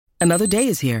Another day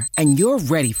is here, and you're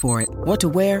ready for it. What to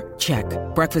wear? Check.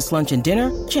 Breakfast, lunch, and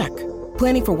dinner? Check.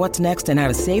 Planning for what's next and how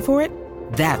to save for it?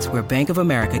 That's where Bank of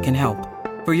America can help.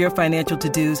 For your financial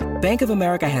to-dos, Bank of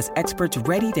America has experts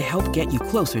ready to help get you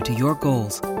closer to your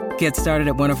goals. Get started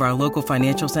at one of our local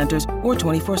financial centers or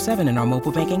 24/7 in our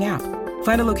mobile banking app.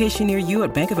 Find a location near you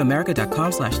at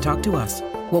bankofamerica.com/talktous.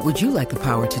 What would you like the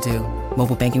power to do?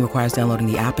 Mobile banking requires downloading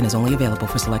the app and is only available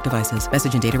for select devices.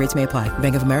 Message and data rates may apply.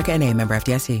 Bank of America N.A., member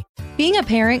FDIC. Being a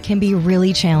parent can be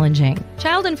really challenging.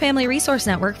 Child and Family Resource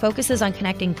Network focuses on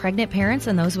connecting pregnant parents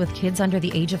and those with kids under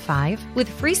the age of 5 with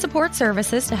free support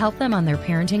services to help them on their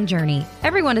parenting journey.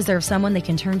 Everyone deserves someone they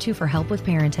can turn to for help with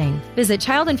parenting. Visit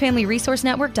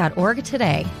childandfamilyresourcenetwork.org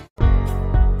today.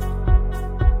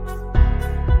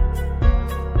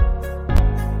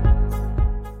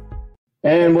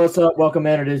 And what's up? Welcome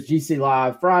in. It is GC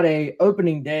Live Friday,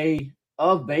 opening day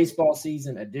of baseball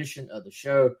season edition of the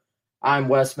show. I'm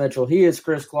Wes Mitchell. He is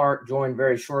Chris Clark, joined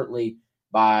very shortly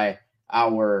by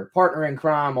our partner in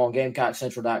crime on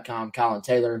GamecockCentral.com, Colin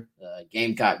Taylor,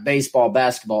 Gamecock baseball,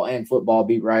 basketball, and football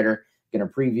beat writer. Going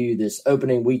to preview this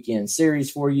opening weekend series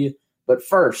for you. But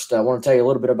first, I want to tell you a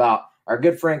little bit about our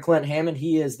good friend Clint Hammond.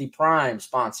 He is the prime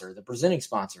sponsor, the presenting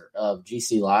sponsor of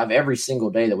GC Live every single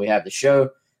day that we have the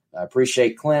show. I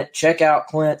appreciate Clint. Check out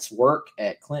Clint's work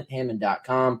at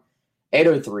clinthammond.com,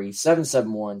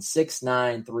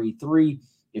 803-771-6933.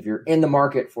 If you're in the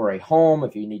market for a home,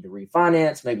 if you need to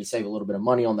refinance, maybe save a little bit of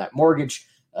money on that mortgage,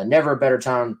 never a better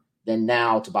time than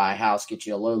now to buy a house, get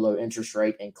you a low interest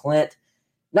rate. And Clint,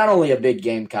 not only a big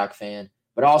Gamecock fan,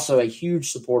 but also a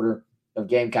huge supporter of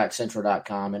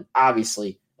GamecockCentral.com and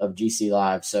obviously of GC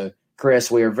Live. So,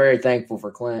 Chris, we are very thankful for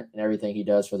Clint and everything he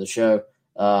does for the show.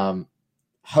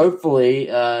 Hopefully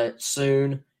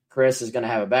soon Chris is going to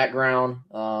have a background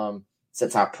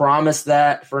since I promised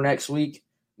that for next week,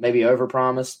 maybe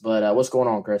overpromised. But what's going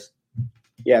on, Chris?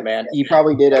 Yeah, man, you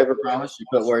probably did overpromise. You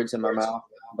put words in my mouth,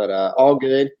 but all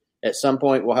good. At some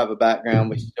point we'll have a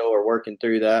background. We still are working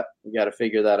through that. We got to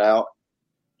figure that out,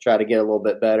 try to get a little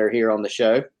bit better here on the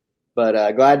show.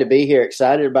 But glad to be here.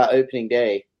 Excited about opening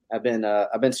day. I've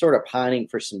been sort of pining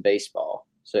for some baseball.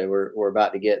 So we're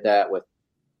about to get that with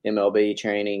MLB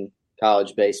training,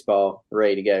 college baseball,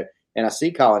 ready to go. And I see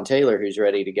Colin Taylor, who's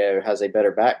ready to go, has a better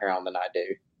background than I do.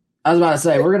 I was about to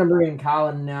say, we're going to bring in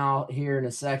Colin now here in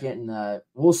a second, and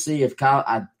we'll see if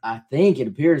Colin – I think it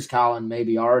appears Colin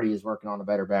maybe already is working on a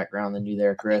better background than you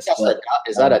there, Chris. Is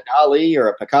that a Dali or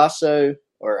a Picasso?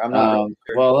 Or I'm not really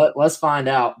sure. Well, let's find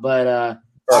out. But all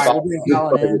right, we'll bring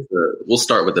Colin in. We'll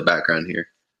start with the background here.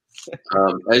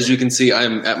 As you can see,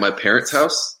 I'm at my parents'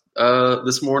 house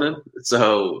this morning,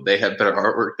 so they have better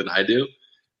artwork than I do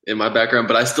in my background.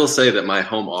 But I still say that my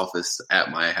home office at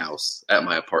my house, at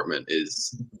my apartment,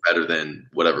 is better than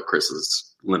whatever Chris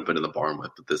is limping in the barn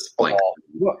with this blank.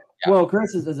 Well,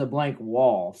 Chris is a blank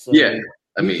wall. So yeah,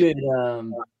 I mean,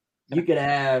 you could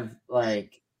have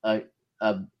like a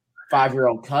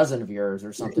 5-year-old cousin of yours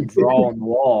or something draw on the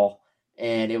wall,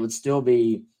 and it would still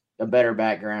be a better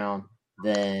background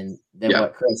than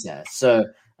what Chris has. So.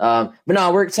 But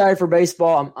no, we're excited for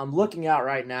baseball. I'm looking out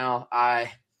right now. I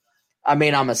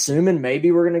mean, I'm assuming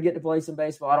maybe we're going to get to play some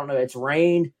baseball. I don't know. It's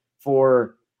rained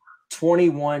for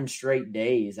 21 straight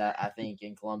days, I think,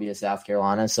 in Columbia, South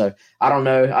Carolina. So I don't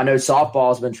know. I know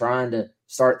softball's been trying to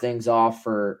start things off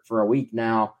for a week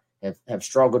now, have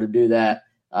struggled to do that.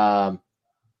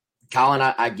 Colin,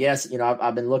 I guess,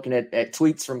 I've been looking at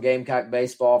tweets from Gamecock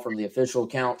Baseball, from the official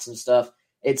accounts and stuff.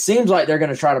 It seems like they're going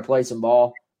to try to play some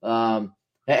ball.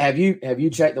 Have you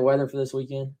checked the weather for this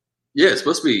weekend? Yeah, it's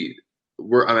supposed to be.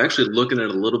 I'm actually looking at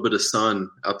a little bit of sun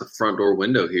out the front door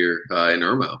window here in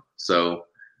Irmo. So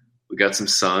we got some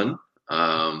sun,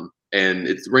 and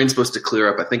the rain's supposed to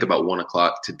clear up, I think, about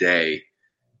 1:00 today,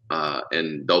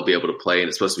 and they'll be able to play. And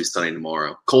it's supposed to be sunny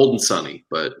tomorrow, cold and sunny,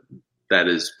 but that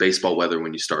is baseball weather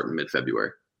when you start in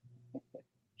mid-February.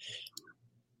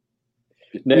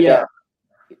 Yeah,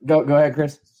 go ahead,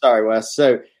 Chris. Sorry, Wes.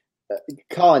 So.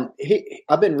 Colin,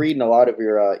 I've been reading a lot of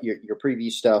your preview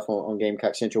stuff on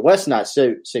Gamecock Central. Wes and I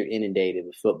so inundated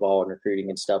with football and recruiting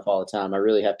and stuff all the time. I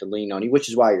really have to lean on you, which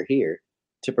is why you're here,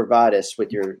 to provide us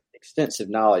with your extensive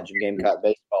knowledge of Gamecock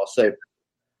baseball. So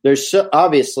there's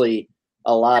obviously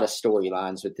a lot of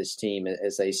storylines with this team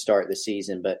as they start the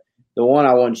season, but the one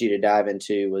I wanted you to dive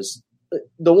into was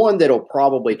the one that'll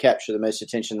probably capture the most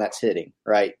attention. That's hitting,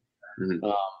 right? Mm-hmm.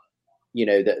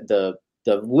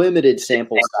 The limited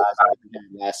sample size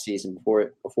last season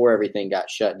before everything got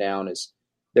shut down is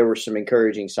there were some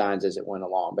encouraging signs as it went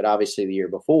along. But obviously the year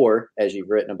before, as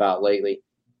you've written about lately,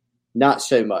 not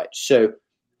so much. So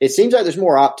it seems like there's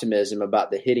more optimism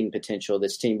about the hitting potential of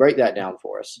this team. Break that down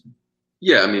for us.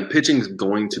 Yeah, I mean, pitching is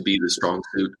going to be the strong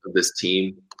suit of this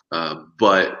team,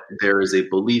 but there is a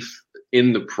belief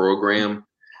in the program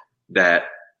that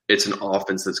it's an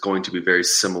offense that's going to be very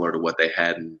similar to what they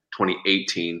had in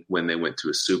 2018 when they went to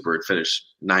a super and finished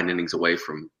 9 innings away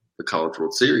from the College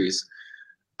World Series.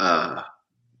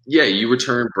 You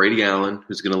return Brady Allen,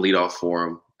 who's going to lead off for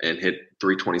him and hit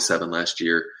 327 last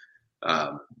year.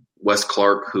 Wes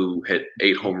Clark, who hit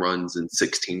 8 home runs in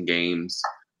 16 games.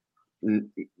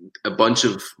 A bunch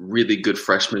of really good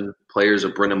freshman players,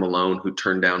 Brennan Malone, who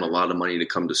turned down a lot of money to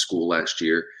come to school last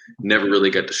year, never really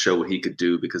got to show what he could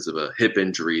do because of a hip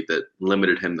injury that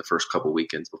limited him the first couple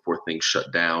weekends before things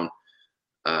shut down.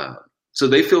 So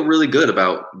they feel really good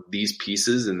about these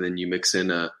pieces, and then you mix in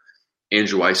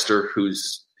Andrew Eyster,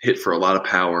 who's hit for a lot of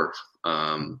power,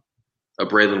 a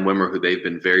Braylon Wimmer, who they've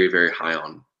been very, very high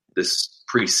on this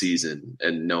preseason,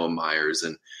 and Noah Myers,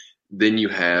 and then you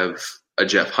have a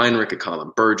Jeff Heinrich, a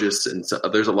Colin Burgess, and so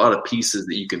there's a lot of pieces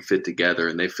that you can fit together,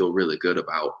 and they feel really good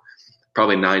about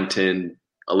probably 9, 10,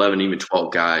 11, even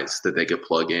 12 guys that they could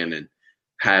plug in and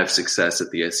have success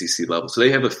at the SEC level. So they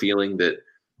have a feeling that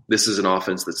this is an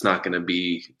offense that's not going to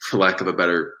be, for lack of a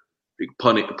better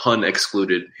pun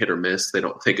excluded, hit or miss. They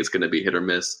don't think it's going to be hit or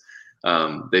miss.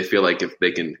 They feel like if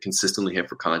they can consistently hit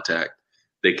for contact,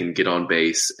 they can get on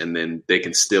base, and then they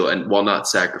can still, and while not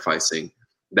sacrificing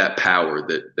that power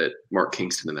that Mark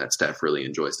Kingston and that staff really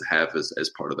enjoys to have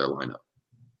as part of their lineup.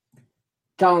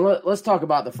 Colin, let's talk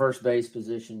about the first base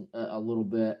position a little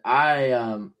bit.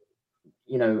 I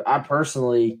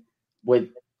personally, with,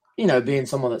 being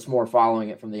someone that's more following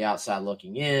it from the outside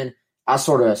looking in, I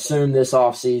sort of assumed this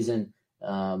offseason,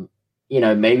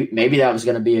 maybe that was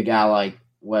going to be a guy like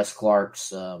Wes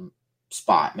Clark's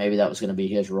spot. Maybe that was going to be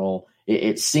his role.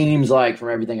 It seems like, from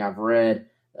everything I've read,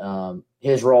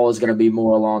 his role is going to be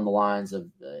more along the lines of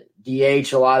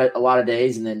DH a lot of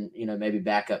days, and then maybe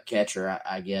backup catcher,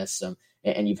 I guess.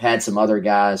 And you've had some other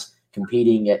guys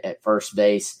competing at first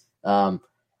base.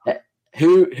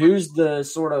 Who's the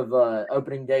sort of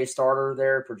opening day starter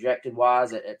there, projected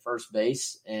wise, at first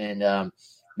base, and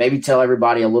maybe tell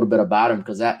everybody a little bit about him,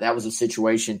 because that was a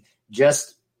situation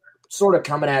just sort of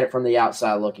coming at it from the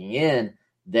outside looking in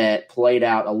that played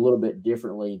out a little bit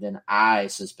differently than I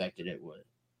suspected it would.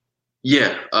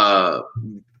 Yeah.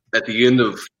 At the end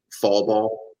of fall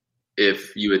ball,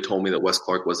 if you had told me that Wes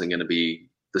Clark wasn't going to be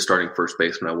the starting first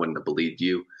baseman, I wouldn't have believed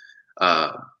you.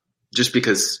 Just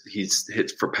because he's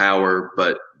hit for power,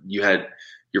 but you had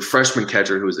your freshman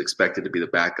catcher who was expected to be the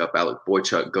backup, Alec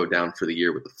Boychuk, go down for the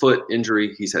year with a foot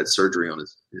injury. He's had surgery on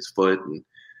his foot, and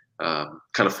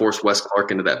kind of forced Wes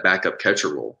Clark into that backup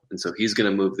catcher role. And so he's going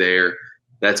to move there.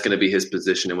 That's going to be his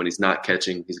position. And when he's not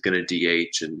catching, he's going to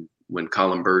DH. And when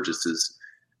Colin Burgess is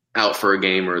out for a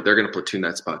game, or they're going to platoon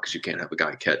that spot, because you can't have a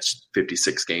guy catch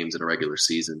 56 games in a regular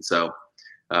season. So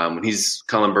when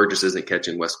Colin Burgess isn't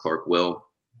catching, Wes Clark will.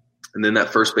 And then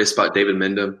that first base spot, David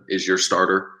Mendham is your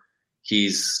starter.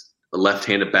 He's a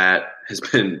left-handed bat, has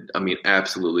been,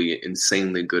 absolutely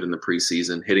insanely good in the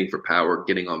preseason, hitting for power,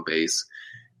 getting on base.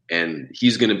 And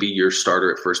he's going to be your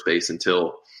starter at first base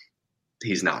until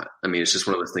he's not. It's just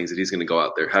one of those things that he's going to go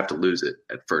out there, have to lose it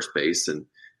at first base, and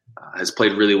has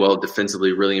played really well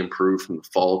defensively, really improved from the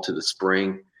fall to the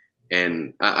spring.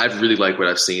 And I've really liked what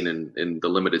I've seen in the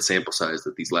limited sample size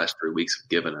that these last 3 weeks have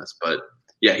given us. But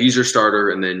yeah, he's your starter.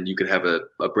 And then you could have a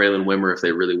Braylon Wimmer if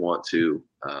they really want to,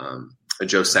 a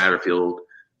Joe Satterfield,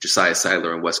 Josiah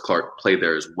Seidler, and Wes Clark play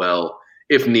there as well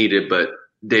if needed. But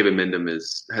David Mendham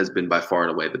has been by far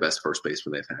and away the best first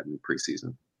baseman they've had in the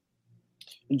preseason.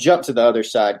 Jump to the other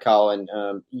side, Colin.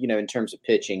 In terms of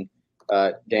pitching,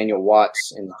 Daniel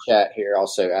Watts in the chat here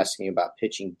also asking about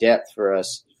pitching depth for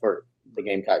us for the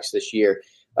Gamecocks this year.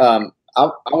 I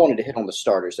wanted to hit on the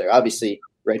starters there. Obviously,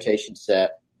 rotation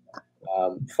set,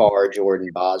 Farr, Jordan,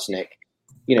 Bosnick.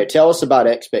 Tell us about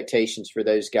expectations for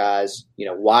those guys.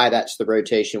 Why that's the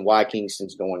rotation, why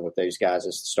Kingston's going with those guys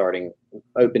as the starting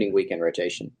opening weekend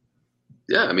rotation.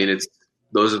 Yeah,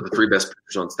 those are the 3 best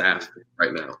pitchers on staff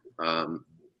right now.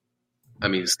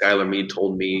 Skylar Meade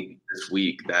told me this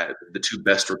week that the 2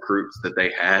 best recruits that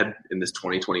they had in this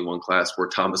 2021 class were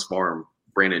Thomas Farr and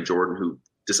Brandon Jordan, who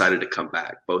decided to come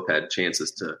back. Both had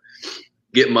chances to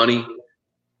get money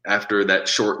after that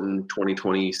shortened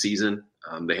 2020 season.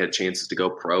 They had chances to go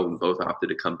pro, and both opted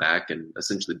to come back and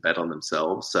essentially bet on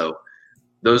themselves. So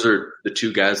those are the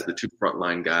 2 guys, the 2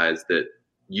 frontline guys that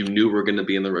you knew were going to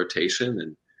be in the rotation.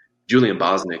 And Julian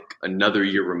Bosnick, another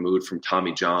year removed from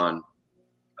Tommy John,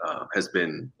 has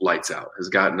been lights out, has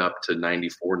gotten up to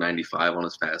 94, 95 on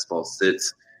his fastball,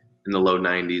 sits in the low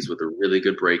 90s with a really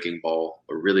good breaking ball,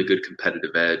 a really good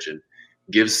competitive edge, and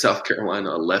gives South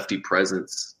Carolina a lefty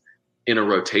presence in a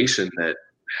rotation that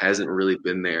hasn't really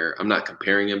been there. I'm not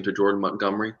comparing him to Jordan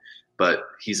Montgomery, but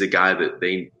he's a guy that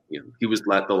he was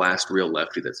the last real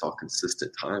lefty that saw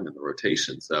consistent time in the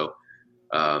rotation. So,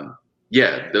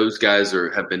 those guys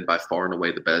have been by far and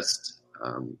away the best.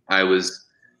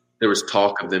 There was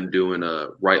talk of them doing a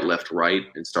right, left, right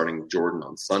and starting Jordan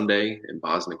on Sunday and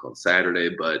Bosnick on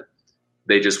Saturday, but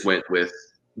they just went with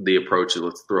the approach of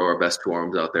let's throw our best two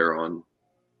arms out there on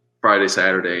Friday,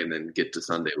 Saturday, and then get to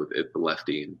Sunday with the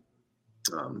lefty.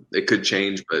 And it could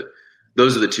change, but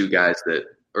those are the three guys that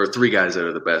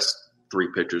are the best three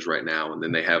pitchers right now. And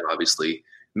then they have obviously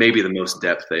maybe the most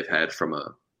depth they've had from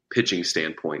a pitching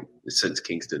standpoint since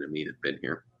Kingston and Meade have been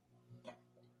here.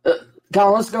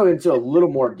 Colin, let's go into a little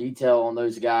more detail on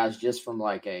those guys, just from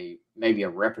like maybe a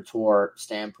repertoire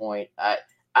standpoint.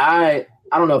 I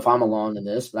don't know if I'm alone in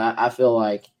this, but I feel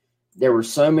like there were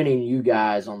so many new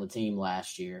guys on the team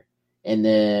last year, and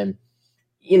then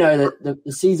the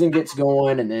season gets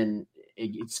going, and then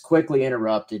it's quickly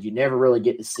interrupted. You never really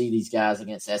get to see these guys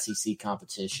against SEC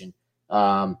competition.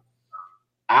 I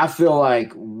feel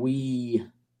like we,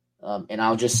 and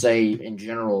I'll just say in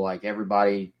general, like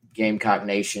everybody. Gamecock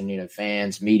Nation,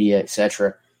 fans, media,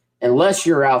 etc. Unless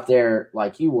you're out there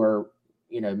like you were,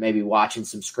 maybe watching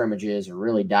some scrimmages or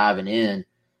really diving in,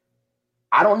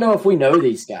 I don't know if we know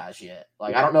these guys yet.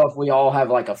 Like, I don't know if we all have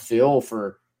like a feel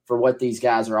for what these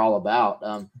guys are all about.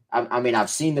 I've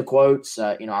seen the quotes.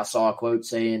 I saw a quote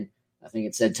saying, I think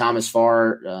it said Thomas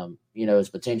Farr, is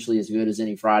potentially as good as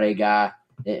any Friday guy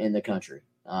in the country.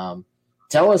 Tell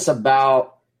us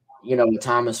about,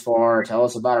 Thomas Farr. Tell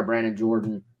us about a Brandon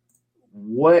Jordan.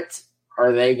 What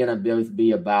are they going to both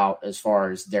be about as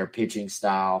far as their pitching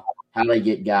style, how they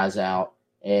get guys out,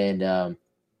 and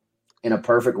in a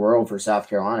perfect world for South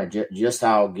Carolina, just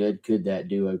how good could that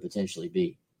duo potentially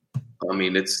be? I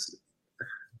mean, it's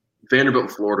Vanderbilt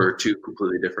and Florida are two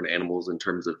completely different animals in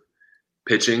terms of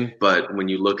pitching, but when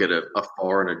you look at a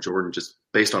Farr and a Jordan, just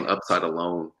based on upside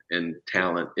alone and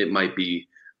talent, it might be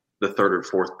the third or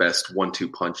fourth best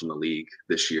 1-2 punch in the league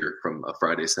this year from a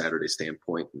Friday, Saturday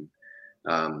standpoint. And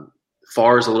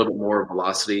Farr is a little bit more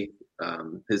velocity.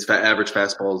 His average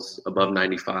fastball is above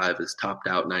 95, is topped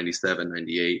out 97,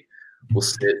 98. Will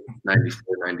sit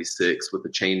 94, 96 with a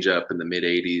changeup in the mid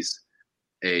 80s,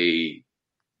 a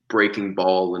breaking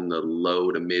ball in the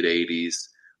low to mid 80s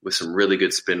with some really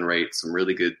good spin rate, some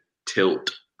really good tilt,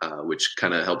 which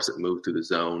kind of helps it move through the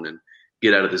zone and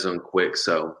get out of the zone quick.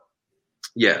 So,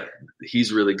 yeah,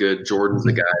 he's really good. Jordan's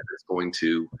the guy that's going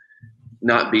to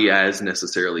not be as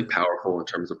necessarily powerful in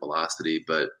terms of velocity,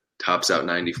 but tops out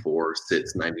 94,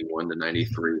 sits 91 to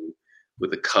 93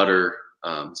 with a cutter.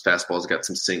 His fastball's got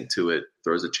some sink to it,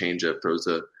 throws a changeup, throws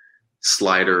a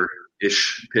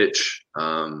slider-ish pitch.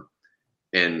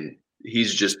 And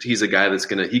he's a guy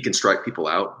he can strike people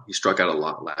out. He struck out a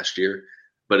lot last year,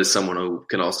 but is someone who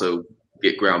can also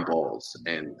get ground balls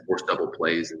and force double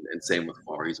plays. And same with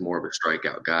Farr. He's more of a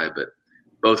strikeout guy, but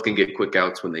both can get quick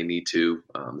outs when they need to,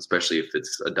 especially if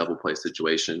it's a double play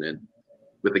situation. And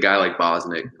with a guy like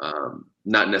Bosnick,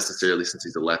 not necessarily since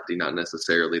he's a lefty, not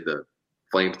necessarily the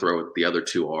flamethrower the other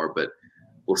two are, but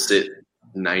will sit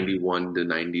 91 to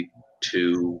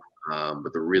 92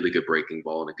 with a really good breaking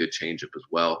ball and a good changeup as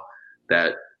well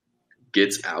that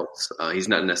gets outs. He's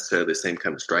not necessarily the same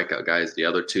kind of strikeout guy as the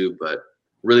other two, but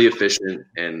really efficient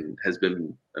and has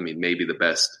been, maybe the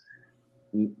best,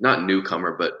 not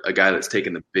newcomer, but a guy that's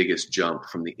taken the biggest jump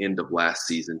from the end of last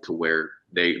season to where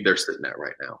they're sitting at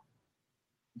right now.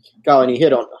 Colin, you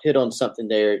hit on something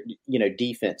there,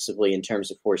 defensively in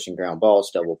terms of forcing ground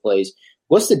balls, double plays.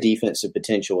 What's the defensive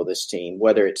potential of this team,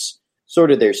 whether it's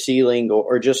sort of their ceiling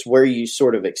or just where you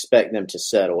sort of expect them to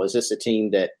settle? Is this a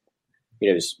team that,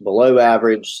 is below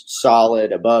average,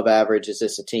 solid, above average? Is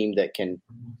this a team that can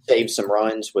save some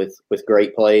runs with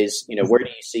great plays? Where do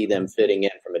you see them fitting in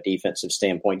from a defensive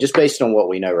standpoint, just based on what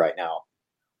we know right now?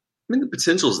 The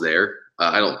potential's there.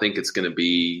 I don't think it's going to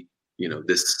be,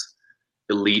 this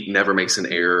elite never makes an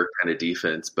error kind of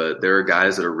defense, but there are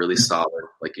guys that are really solid.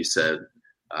 Like you said,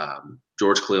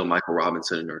 George Khalil, Michael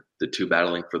Robinson are the two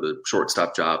battling for the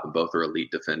shortstop job, and both are elite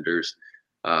defenders.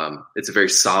 It's a very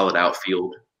solid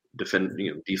outfield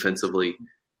defensively.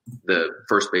 The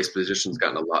first base position's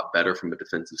gotten a lot better from a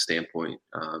defensive standpoint.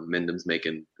 Mendham's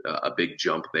making a big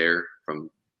jump there from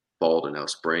fall to now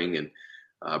spring. And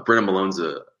Brennan Malone's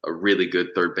a really good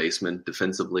third baseman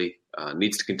defensively.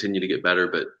 Needs to continue to get better,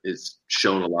 but has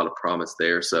shown a lot of promise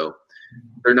there. So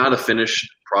they're not a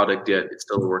finished product yet. It's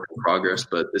still a work in progress,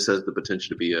 but this has the potential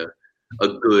to be a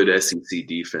good SEC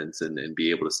defense and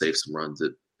be able to save some runs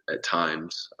at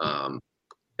times.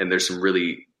 And there's some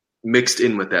really mixed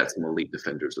in with that, some elite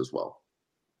defenders as well.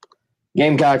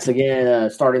 Gamecocks, again,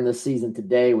 starting this season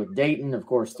today with Dayton. Of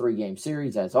course, 3-game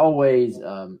series, as always.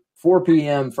 4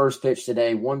 p.m. first pitch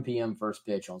today, 1 p.m. first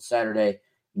pitch on Saturday,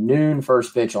 noon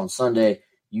first pitch on Sunday.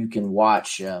 You can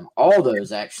watch all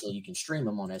those, actually. You can stream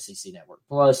them on SEC Network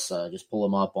Plus. Just pull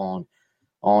them up on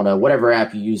whatever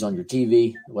app you use on your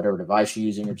TV, whatever device you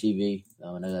use on your TV.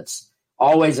 I know that's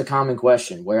always a common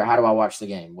question. How do I watch the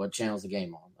game? What channel is the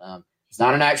game on? It's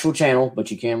not an actual channel,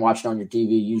 but you can watch it on your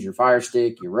TV. Use your Fire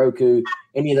Stick, your Roku,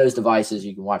 any of those devices.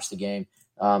 You can watch the game.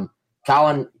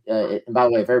 Colin, and by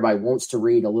the way, if everybody wants to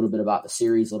read a little bit about the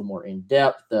series, a little more in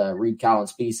depth, read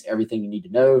Colin's piece, Everything You Need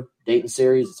to Know, Dayton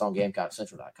series. It's on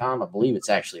GamecockCentral.com. I believe it's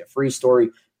actually a free story,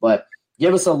 but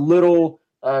give us a little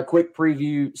quick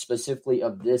preview specifically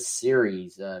of this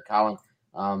series, Colin.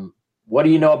 What do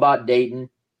you know about Dayton?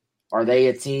 Are they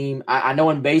a team? I know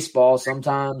in baseball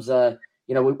sometimes,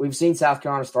 we've seen South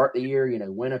Carolina start the year,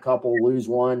 win a couple, lose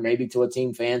one, maybe to a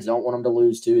team fans don't want them to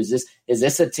lose to. Is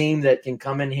this a team that can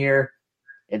come in here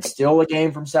and steal a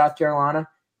game from South Carolina?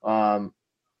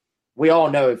 We all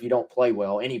know if you don't play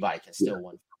well, anybody can steal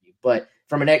one from you. But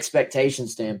from an expectation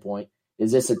standpoint,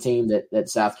 is this a team that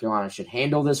South Carolina should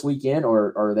handle this weekend,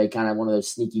 or are they kind of one of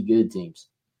those sneaky good teams?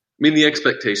 I mean, the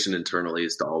expectation internally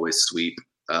is to always sweep.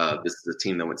 This is a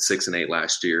team that went 6-8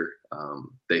 last year.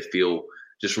 They feel,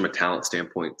 just from a talent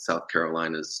standpoint, South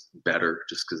Carolina's better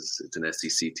just because it's an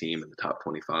SEC team in the top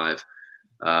 25.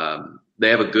 They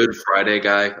have a good Friday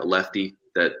guy, a lefty,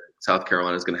 that South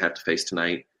Carolina is going to have to face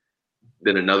tonight.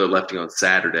 Then another lefty on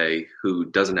Saturday who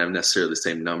doesn't have necessarily the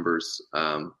same numbers.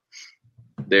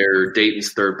 Their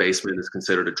Dayton's third baseman is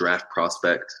considered a draft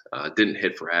prospect. Didn't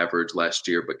hit for average last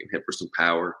year, but can hit for some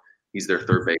power. He's their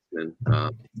third baseman.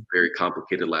 Very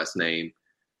complicated last name.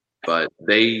 But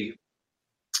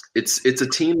it's a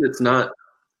team that's not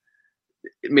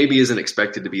 – maybe isn't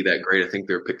expected to be that great. I think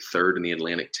they're picked third in the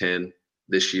Atlantic 10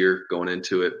 this year going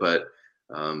into it, but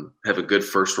have a good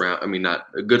first round – I mean, not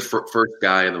a good first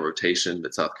guy in the rotation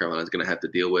that South Carolina is going to have to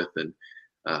deal with. And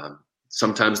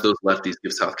sometimes those lefties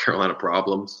give South Carolina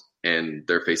problems, and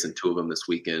they're facing two of them this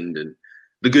weekend. And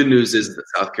the good news is that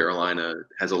South Carolina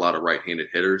has a lot of right-handed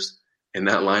hitters in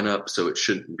that lineup, so it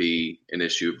shouldn't be an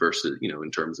issue versus,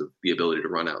 in terms of the ability to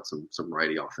run out some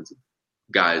righty offensive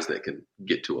guys that can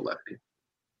get to a lefty.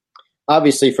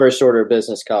 Obviously, first order of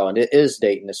business, Colin, it is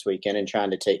Dayton this weekend and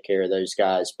trying to take care of those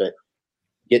guys, but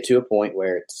get to a point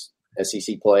where it's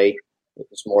SEC play.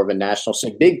 It's more of a national.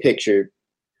 So big picture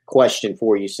question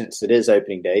for you, since it is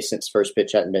opening day, since first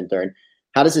pitch hasn't been thrown.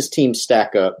 How does this team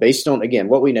stack up based on, again,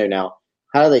 what we know now?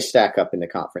 How do they stack up in the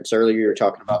conference? Earlier, you were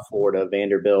talking about Florida,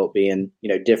 Vanderbilt being,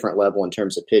 different level in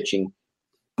terms of pitching.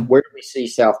 Where do we see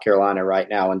South Carolina right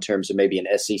now in terms of maybe an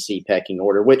SEC pecking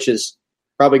order, which is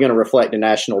probably going to reflect a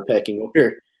national pecking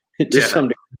order to some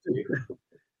degree?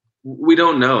 We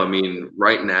don't know. I mean,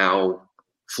 right now,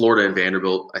 Florida and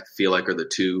Vanderbilt, I feel like, are the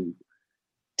two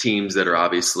teams that are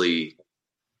obviously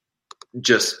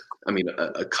just,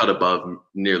 a cut above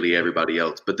nearly everybody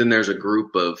else. But then there's a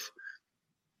group of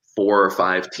 4 or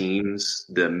 5 teams,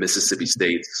 the Mississippi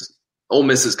States. Ole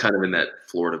Miss is kind of in that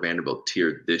Florida Vanderbilt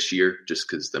tier this year just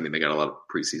because, they got a lot of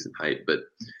preseason hype. But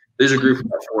there's a group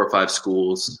of 4 or 5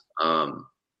 schools.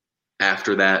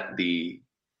 After that, the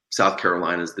South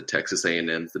Carolinas, the Texas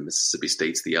A&Ms, the Mississippi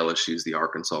States, the LSUs, the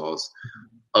Arkansas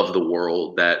of the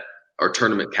world that are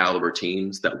tournament caliber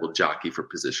teams that will jockey for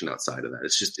position outside of that.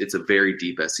 It's a very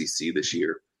deep SEC this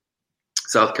year.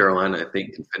 South Carolina, I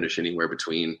think, can finish anywhere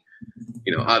between,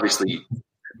 obviously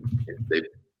if they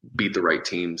beat the right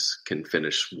teams, can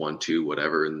finish 1-2,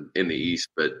 whatever in the East,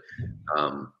 but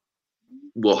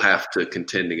we'll have to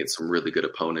contend against some really good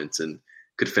opponents and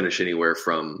could finish anywhere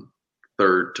from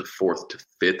 3rd to 4th to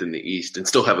 5th in the East and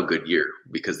still have a good year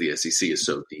because the SEC is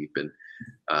so deep. And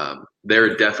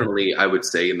they're definitely, I would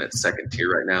say, in that second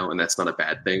tier right now, and that's not a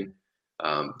bad thing,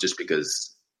 just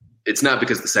because it's not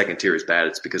because the second tier is bad.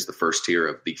 It's because the first tier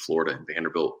of the Florida and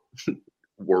Vanderbilt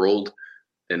world,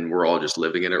 and we're all just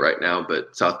living in it right now.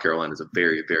 But South Carolina is a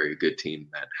very, very good team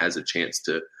that has a chance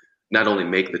to not only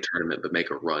make the tournament, but make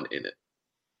a run in it.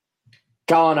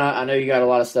 Colin, I know you got a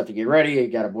lot of stuff to get ready. You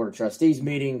got a Board of Trustees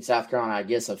meeting. South Carolina, I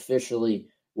guess, officially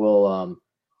will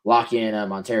lock in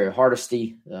Montario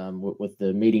Hardesty with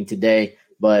the meeting today.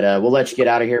 But we'll let you get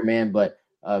out of here, man. But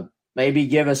maybe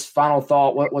give us final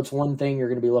thought. What's one thing you're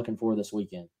going to be looking for this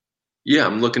weekend? Yeah,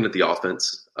 I'm looking at the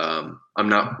offense. I'm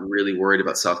not really worried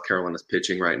about South Carolina's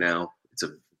pitching right now. It's a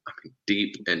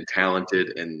deep and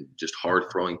talented and just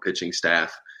hard-throwing pitching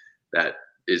staff that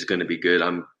is going to be good.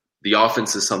 The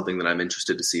offense is something that I'm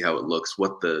interested to see how it looks,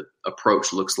 what the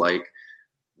approach looks like,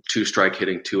 2-strike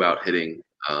hitting, 2-out hitting,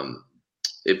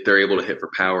 if they're able to hit for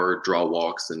power, draw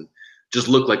walks, and just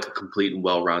look like a complete and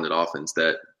well-rounded offense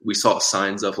that we saw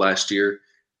signs of last year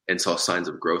and saw signs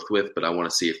of growth with, but I want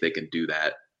to see if they can do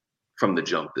that from the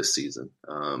jump this season.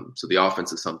 So the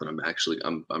offense is something I'm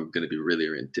going to be really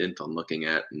intent on looking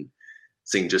at and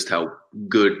seeing just how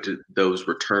good those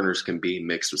returners can be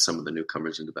mixed with some of the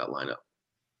newcomers into that lineup.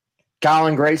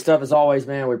 Colin, great stuff as always,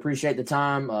 man. We appreciate the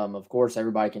time. Of course,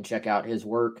 everybody can check out his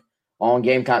work on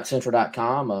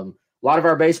GamecockCentral.com. A lot of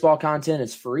our baseball content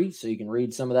is free, so you can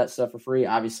read some of that stuff for free.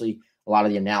 Obviously, a lot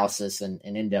of the analysis and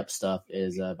in-depth stuff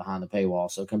is behind the paywall.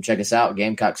 So come check us out,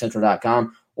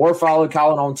 GamecockCentral.com, or follow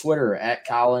Colin on Twitter at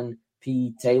Colin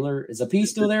P. Taylor. Is the P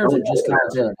still there, or is it just Colin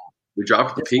Taylor? We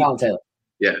dropped the P. Colin Taylor.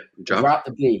 Yeah, we dropped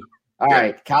the P. All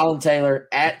right, Colin Taylor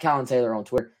at Colin Taylor on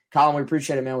Twitter. Colin, we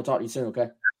appreciate it, man. We'll talk to you soon, okay?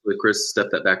 Chris, step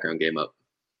that background game up.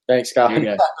 Thanks, Colin.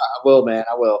 I will, man.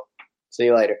 I will. See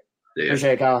you later. Yeah.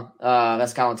 Appreciate it, Colin.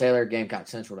 That's Colin Taylor,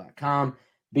 GamecockCentral.com,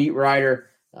 beat writer.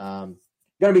 Going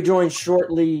to be joined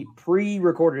shortly,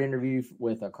 pre-recorded interview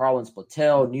with Carlin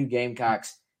Splittell, new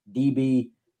Gamecocks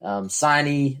DB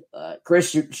signee.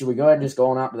 Chris, should we go ahead and just go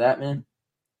on out to that, man?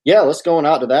 Yeah, let's go on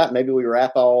out to that. Maybe we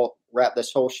wrap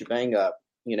this whole shebang up,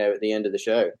 at the end of the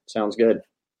show. Sounds good.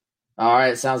 All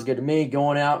right, sounds good to me.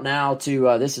 Going out now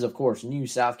to this is, of course, new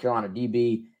South Carolina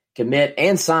DB commit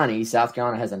and signee. South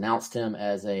Carolina has announced him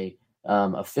as a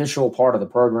official part of the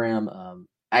program,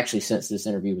 actually since this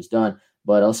interview was done.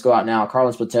 But let's go out now.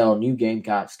 Carlin Splittell, new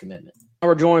Gamecocks commitment.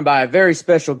 We're joined by a very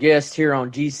special guest here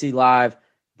on GC Live,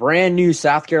 brand new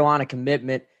South Carolina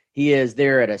commitment. He is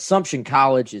there at Assumption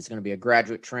College. It's going to be a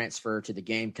graduate transfer to the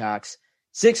Gamecocks.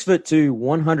 6'2",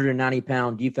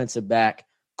 190-pound defensive back,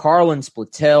 Carlin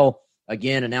Splittell,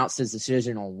 again, announced his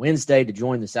decision on Wednesday to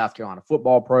join the South Carolina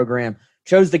football program.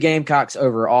 Chose the Gamecocks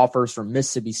over offers from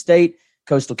Mississippi State,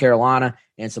 Coastal Carolina,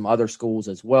 and some other schools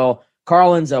as well.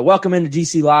 Carlin's welcome into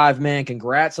GC Live, man.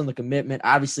 Congrats on the commitment.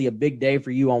 Obviously a big day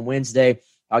for you on Wednesday.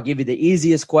 I'll give you the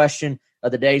easiest question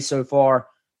of the day so far.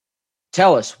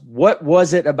 Tell us, what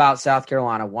was it about South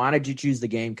Carolina? Why did you choose the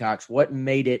Gamecocks? What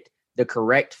made it the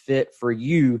correct fit for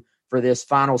you for this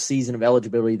final season of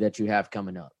eligibility that you have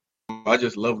coming up? I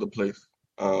just love the place.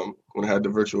 When I had the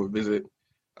virtual visit,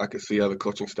 I could see how the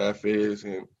coaching staff is,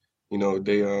 and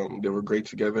they were great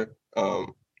together.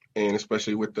 And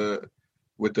especially with the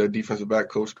defensive back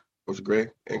coach Gray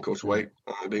and Coach White,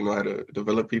 they know how to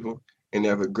develop people, and they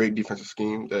have a great defensive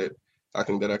scheme that I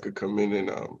think that I could come in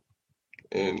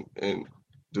and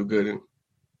do good in.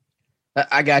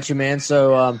 I got you, man.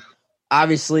 So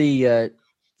obviously,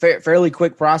 fairly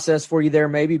quick process for you there,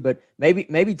 but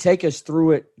maybe take us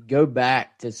through it. Go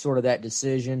back to sort of that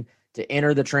decision to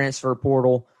enter the transfer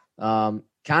portal.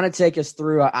 Kind of take us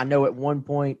through. I know at one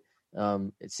point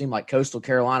it seemed like Coastal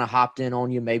Carolina hopped in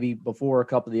on you maybe before a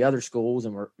couple of the other schools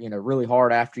and were really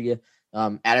hard after you.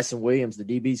 Addison Williams, the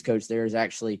DB's coach there, is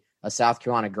actually a South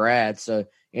Carolina grad, so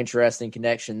interesting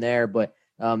connection there. But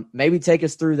maybe take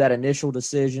us through that initial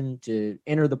decision to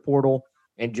enter the portal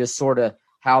and just sort of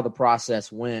how the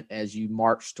process went as you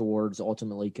marched towards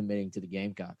ultimately committing to the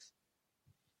Gamecocks.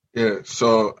 Yeah,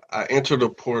 so I entered the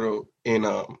portal in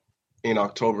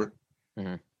October.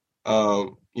 Mm-hmm.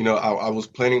 I was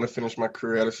planning to finish my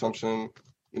career at Assumption.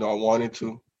 I wanted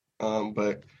to,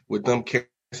 but with them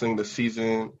canceling the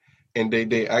season, and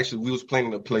they actually, we was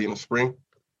planning to play in the spring,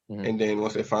 mm-hmm. and then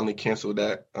once they finally canceled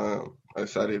that, I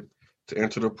decided to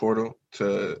enter the portal.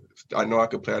 I know I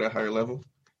could play at a higher level,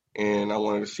 and I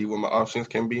wanted to see what my options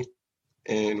can be.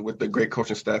 And with the great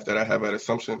coaching staff that I have at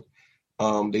Assumption,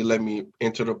 they let me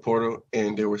enter the portal,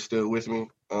 and they were still with me.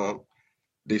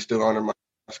 They still honored my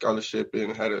scholarship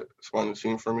and had a spot on the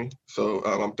team for me. So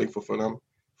I'm thankful for them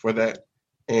for that.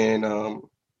 And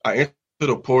I entered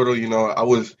the portal, I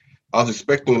was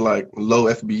expecting like low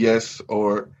FBS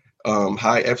or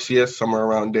high FCS, somewhere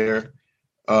around there.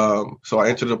 So I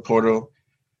entered the portal.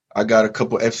 I got a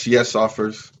couple FCS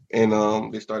offers,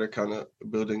 and they started kind of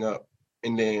building up.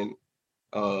 And then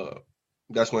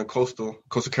that's when Coastal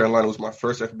Carolina was my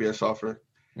first FBS offer.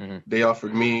 Mm-hmm. They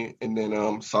offered me, and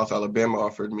then South Alabama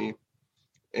offered me.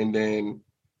 And then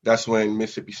that's when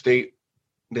Mississippi State,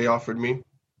 they offered me.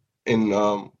 And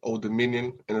Old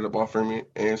Dominion ended up offering me,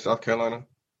 and South Carolina.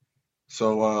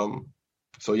 So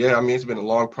yeah, it's been a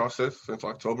long process since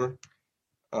October.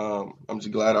 I'm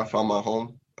just glad I found my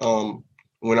home.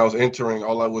 When I was entering,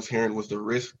 all I was hearing was the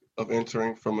risk of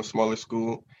entering from a smaller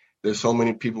school. There's so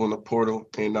many people in the portal,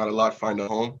 and not a lot find a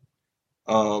home.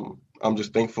 I'm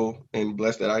just thankful and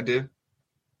blessed that I did.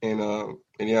 And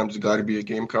yeah, I'm just glad to be a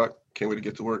Gamecock. Can't wait to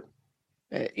get to work.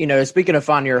 Speaking of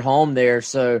finding your home there,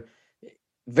 so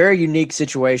very unique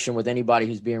situation with anybody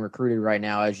who's being recruited right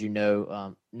now, as you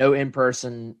know, no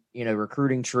in-person,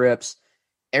 recruiting trips.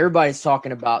 Everybody's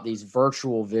talking about these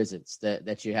virtual visits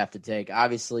that you have to take.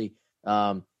 Obviously,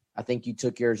 I think you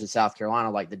took yours to South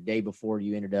Carolina like the day before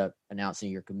you ended up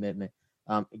announcing your commitment.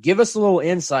 Give us a little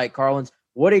insight, Carlins.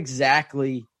 What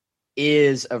exactly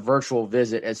is a virtual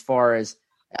visit as far as,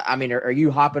 are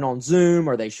you hopping on Zoom?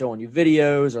 Are they showing you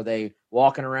videos? Are they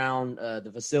walking around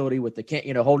the facility with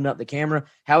holding up the camera?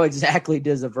 How exactly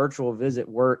does a virtual visit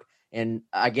work? And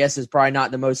I guess it's probably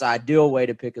not the most ideal way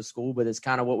to pick a school, but it's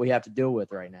kind of what we have to deal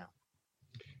with right now.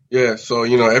 Yeah, so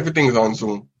everything's on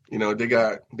Zoom.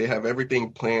 They have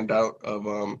everything planned out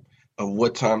of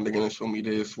what time they're gonna show me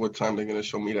this, what time they're gonna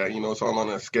show me that. It's all on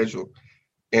a schedule.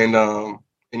 And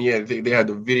yeah, they had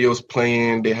the videos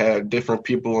playing. They had different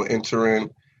people entering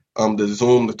the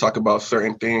Zoom to talk about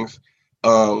certain things.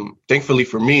 Thankfully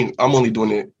for me, I'm only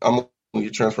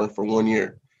transferring for 1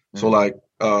 year. Mm-hmm. So like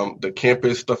the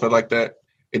campus stuff like that,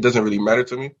 it doesn't really matter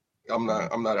to me. I'm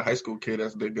not a high school kid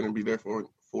they're gonna be there for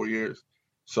 4 years.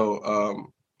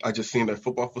 So I just seen their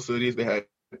football facilities. They had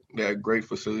great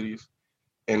facilities,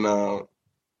 and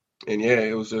yeah,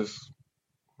 it was a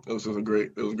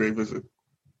great visit.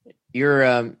 You're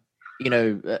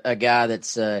a guy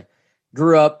that's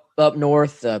grew up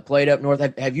north, played up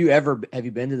north. Have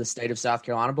you been to the state of South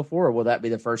Carolina before, or will that be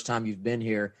the first time you've been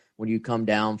here when you come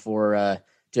down to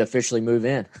officially move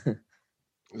in?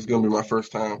 It's gonna be my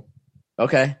first time.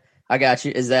 Okay, I got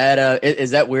you. Is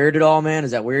that weird at all, man?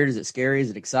 Is that weird? Is it scary? Is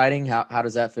it exciting? How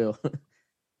does that feel?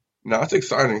 No, it's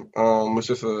exciting. It's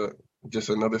just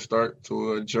another start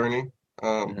to a journey.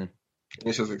 Mm-hmm.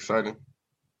 It's just exciting.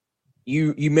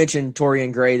 You mentioned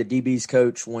Torian Gray, the DB's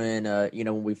coach, when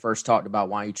we first talked about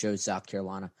why you chose South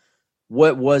Carolina.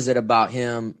 What was it about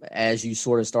him as you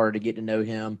sort of started to get to know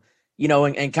him,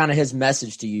 and kind of his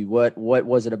message to you? What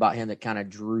was it about him that kind of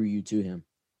drew you to him?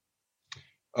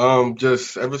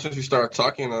 Just ever since we started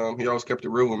talking, he always kept it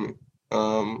real with me.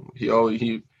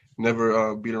 He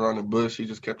never beat around the bush. He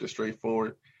just kept it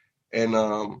straightforward,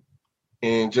 and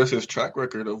just his track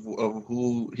record of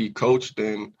who he coached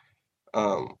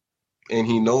and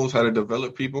he knows how to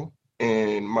develop people.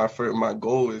 And my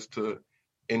goal is to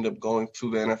end up going to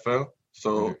the NFL.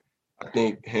 So I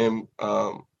think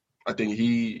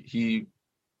he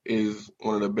is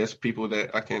one of the best people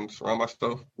that I can surround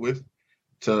myself with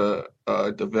to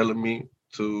develop me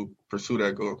to pursue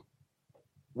that goal.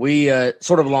 We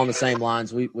sort of along the same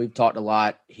lines. We've talked a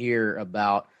lot here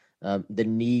about the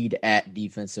need at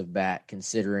defensive back,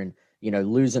 considering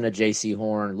losing a J.C.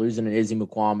 Horn, losing an Izzy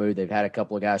Mukuamu. They've had a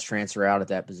couple of guys transfer out at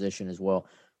that position as well.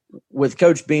 With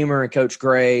Coach Beamer and Coach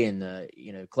Gray and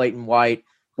Clayton White,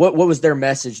 what was their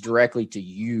message directly to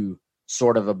you,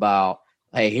 sort of about,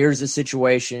 hey, here's the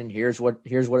situation, here's what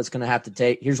it's going to have to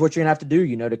take, here's what you're going to have to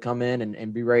do, to come in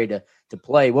and be ready to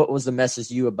play. What was the message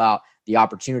to you about the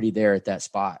opportunity there at that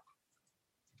spot?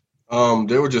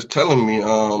 They were just telling me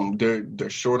they're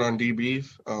short on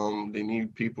DBs. They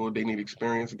need people. They need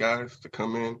experienced guys to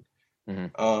come in,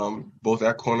 both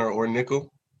at corner or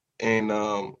nickel, and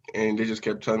they just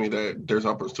kept telling me that there's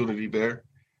opportunity there.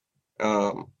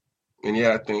 And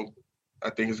yeah, I think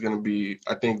it's gonna be.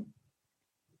 I think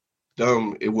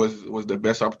it was the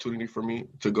best opportunity for me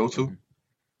to go to,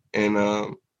 and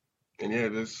yeah,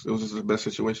 it was just the best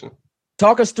situation.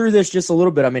 Talk us through this just a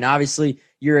little bit. Obviously,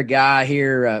 you're a guy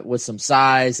here with some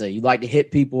size. You like to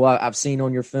hit people. I've seen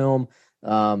on your film.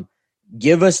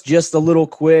 Give us just a little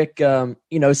quick,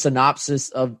 synopsis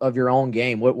of your own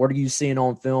game. What are you seeing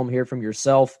on film here from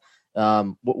yourself?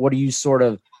 What do you sort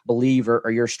of believe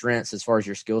are your strengths as far as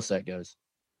your skill set goes?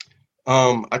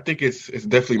 I think it's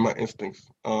definitely my instincts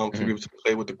to be able to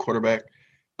play with the quarterback.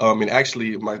 And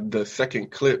actually, the second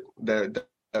clip that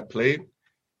I played,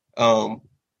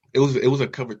 it was a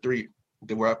cover 3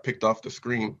 where I picked off the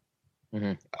screen.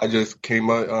 Mm-hmm. I just came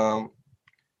up,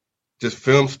 just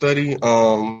film study,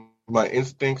 my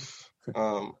instincts.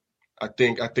 I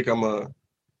think I'm a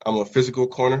physical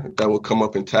corner that will come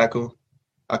up and tackle.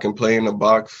 I can play in the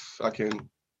box. I can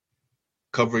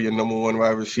cover your number 1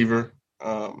 wide receiver.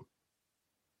 And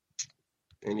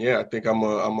yeah, I think I'm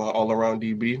a all around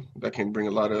DB that can bring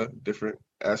a lot of different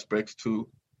aspects to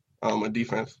a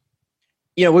defense.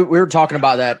 We were talking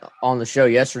about that on the show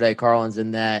yesterday, Carlins,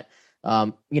 in that,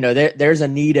 there's a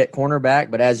need at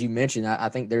cornerback, but as you mentioned, I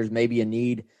think there's maybe a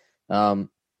need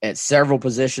at several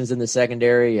positions in the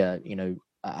secondary. I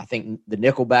think the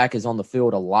nickelback is on the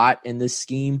field a lot in this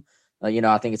scheme.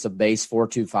 I think it's a base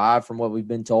 4-2-5 from what we've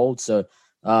been told. So,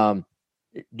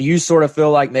 do you sort of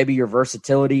feel like maybe your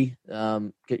versatility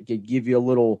could give you a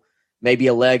little, maybe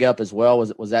a leg up as well?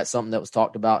 Was that something that was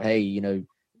talked about? Hey, you know,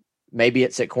 maybe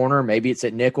it's at corner, maybe it's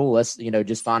at nickel. Let's, you know,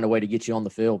 just find a way to get you on the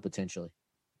field potentially.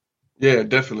 Yeah,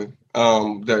 definitely.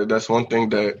 That's one thing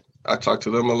that I talk to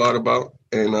them a lot about,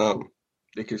 and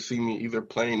they can see me either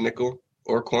playing nickel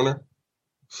or corner.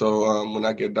 So when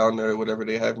I get down there, whatever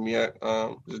they have me at,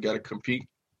 just got to compete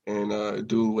and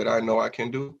do what I know I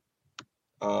can do.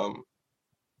 And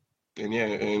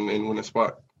win a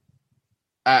spot.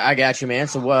 I got you, man.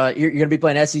 So you're going to be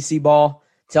playing SEC ball.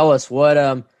 Tell us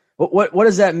what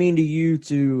does that mean to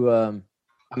you?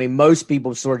 I mean, most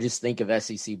people sort of just think of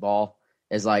SEC ball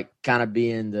as like kind of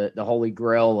being the holy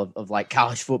grail of like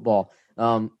college football.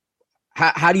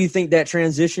 How do you think that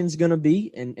transition is going to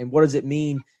be, and what does it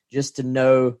mean just to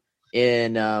know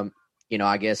in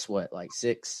I guess like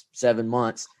 6-7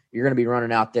 months you're going to be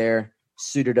running out there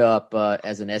suited up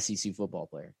as an SEC football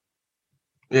player?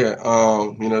 Yeah,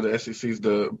 the SEC is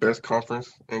the best conference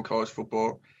in college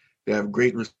football. They have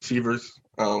great receivers,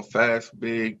 fast,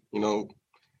 big,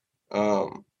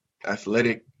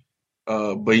 athletic.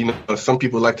 But some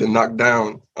people like to knock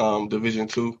down Division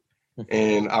II,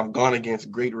 and I've gone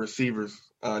against great receivers,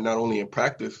 not only in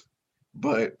practice,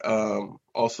 but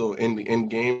also in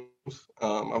games.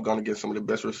 I've gone against some of the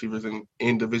best receivers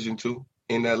in Division II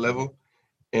in that level,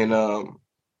 and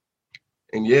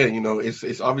yeah,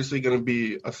 it's obviously going to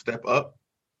be a step up,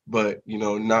 but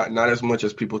not as much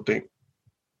as people think.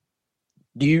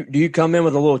 Do you come in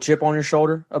with a little chip on your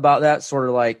shoulder about that? Sort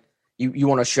of like you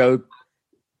want to show.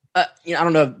 I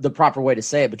don't know the proper way to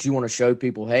say it, but you want to show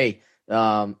people, hey,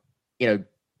 D2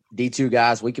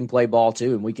 guys, we can play ball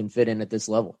too, and we can fit in at this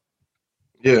level.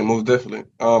 Yeah, most definitely.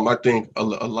 I think a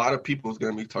lot of people is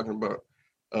going to be talking about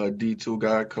a D2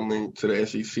 guy coming to the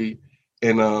SEC,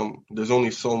 and there's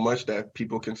only so much that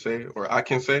people can say or I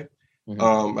can say.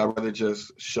 Mm-hmm. I'd rather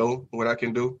just show what I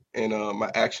can do, and my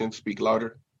actions speak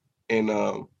louder, and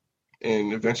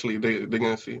eventually they're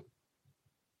going to see.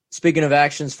 Speaking of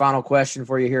actions, final question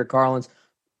for you here, Carlins.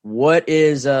 What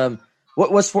is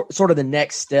what's sort of the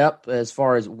next step as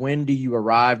far as when do you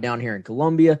arrive down here in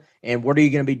Columbia, and what are you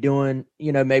going to be doing,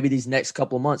 maybe these next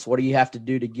couple of months? What do you have to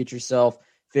do to get yourself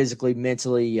physically,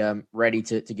 mentally ready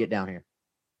to get down here?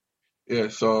 Yeah,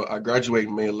 so I graduate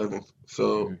May 11th,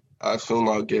 so I assume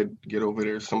I'll get over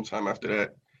there sometime after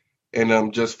that.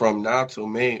 And just from now till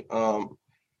May,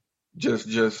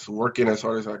 just working as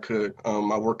hard as I could.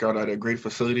 I work out at a great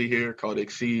facility here called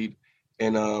Exceed,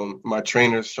 and my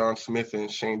trainers Sean Smith and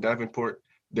Shane Davenport,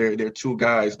 they're two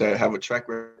guys that have a track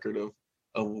record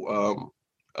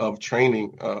of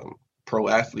training pro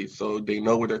athletes, so they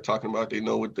know what they're talking about, they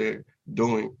know what they're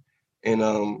doing,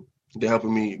 and they're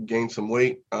helping me gain some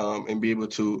weight and be able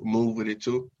to move with it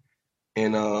too,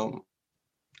 and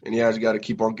yeah, I just got to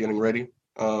keep on getting ready.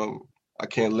 I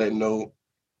can't let no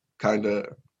kind of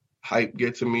hype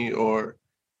get to me or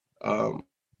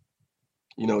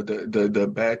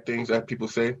the bad things that people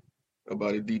say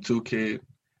about a D2 kid.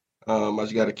 I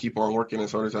just got to keep on working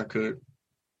as hard as I could.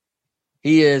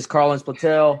 He is Carlins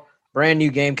Platel, brand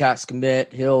new Gamecocks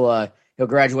commit. He'll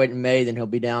graduate in May, then he'll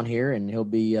be down here and he'll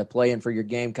be playing for your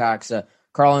Gamecocks.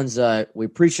 Carlins, we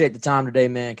appreciate the time today,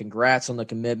 man. Congrats on the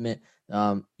commitment.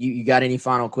 You got any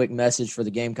final quick message for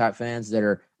the Gamecock fans that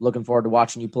are looking forward to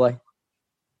watching you play?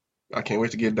 I can't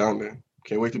wait to get down there.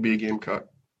 Can't wait to be a Gamecock.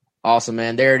 Awesome,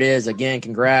 man. There it is. Again,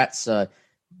 congrats.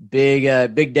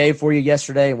 Big day for you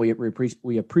yesterday, and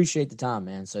we appreciate the time,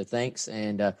 man. So thanks,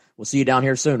 and we'll see you down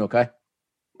here soon, okay?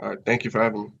 All right. Thank you for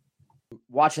having me.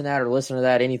 Watching that or listening to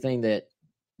that, anything that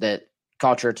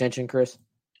caught your attention, Chris?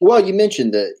 Well, you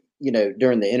mentioned that,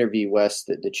 during the interview, Wes,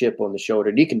 the chip on the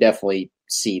shoulder. You can definitely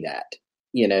see that,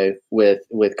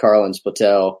 with Carlins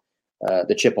Platel,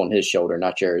 the chip on his shoulder,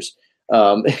 not yours.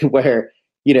 Where,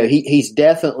 he's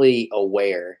definitely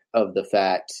aware of the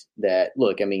fact that,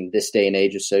 look, I mean, this day and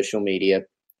age of social media,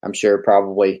 I'm sure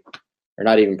probably, or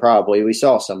not even probably, we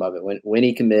saw some of it when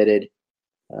he committed,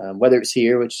 whether it's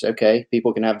here, which is okay,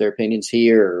 people can have their opinions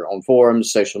here or on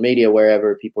forums, social media,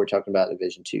 wherever people are talking about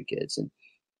Division II kids. And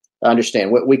I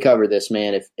understand we cover this,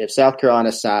 man. If South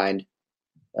Carolina signed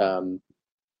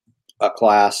a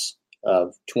class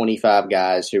of 25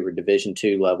 guys who were Division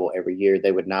II level every year,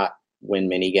 they would not win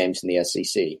many games in the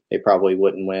SEC. They probably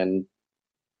wouldn't win.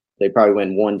 They'd probably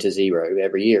win 1-0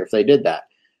 every year if they did that,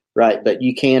 right? But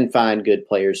you can find good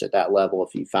players at that level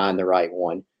if you find the right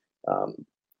one.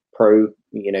 Pro,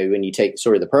 when you take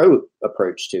sort of the pro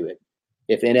approach to it.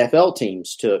 If NFL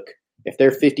teams if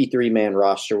their 53-man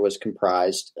roster was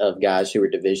comprised of guys who were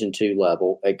Division II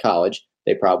level at college,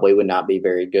 they probably would not be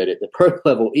very good at the pro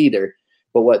level either.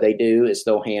 But what they do is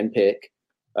they'll handpick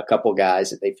a couple guys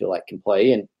that they feel like can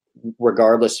play. And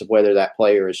regardless of whether that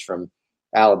player is from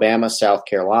Alabama, South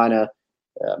Carolina,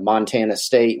 Montana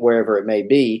State, wherever it may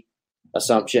be,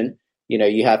 Assumption,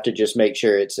 you have to just make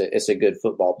sure it's a good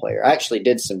football player. I actually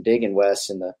did some digging, Wes,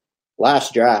 in the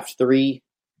last draft. 3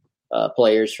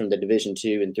 players from the Division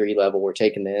II and III level were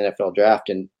taken in the NFL draft,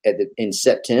 and in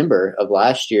September of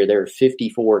last year, there were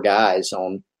 54 guys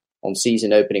on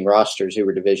season opening rosters who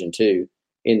were Division II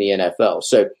in the NFL.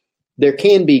 So there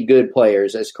can be good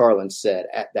players, as Carlin said,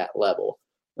 at that level.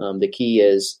 The key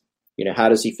is, how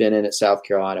does he fit in at South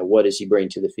Carolina? What does he bring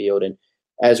to the field? And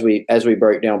as we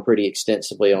break down pretty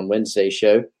extensively on Wednesday's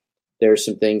show, there's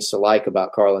some things to like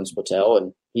about Carlin Spitell,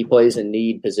 and he plays a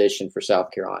need position for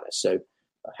South Carolina. So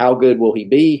how good will he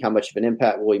be? How much of an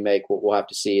impact will he make? We'll have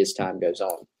to see as time goes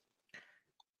on.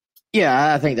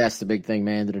 Yeah, I think that's the big thing,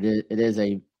 man, that it is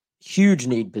a huge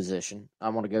need position. I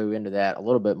want to go into that a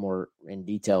little bit more in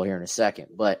detail here in a second.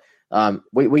 But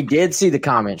we did see the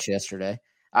comments yesterday.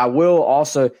 I will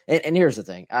also – and here's the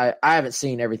thing. I haven't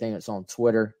seen everything that's on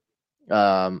Twitter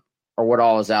or what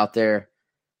all is out there.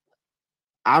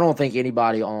 I don't think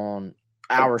anybody on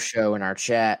our show in our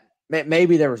chat –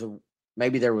 maybe there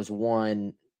was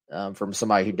one from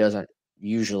somebody who doesn't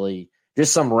usually –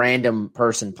 just some random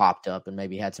person popped up and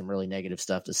maybe had some really negative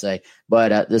stuff to say.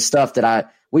 But the stuff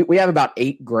that we have about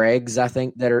 8 Gregs, I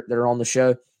think, that are on the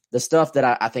show. The stuff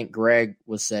that I think Greg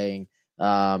was saying,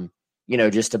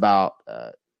 just about,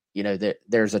 that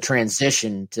there's a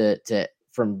transition to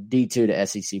from D2 to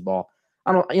SEC ball.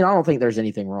 I don't think there's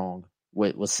anything wrong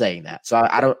with saying that. So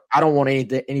I don't want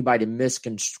anybody to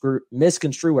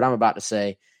misconstrue what I'm about to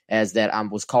say as that I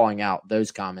was calling out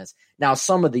those comments. Now,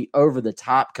 some of the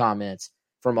over-the-top comments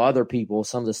from other people,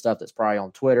 some of the stuff that's probably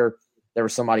on Twitter, there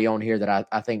was somebody on here that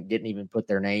I think didn't even put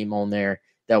their name on there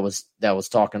that was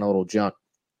talking a little junk.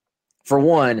 For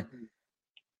one,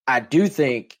 I do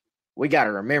think we got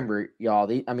to remember, y'all,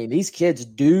 these kids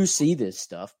do see this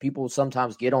stuff. People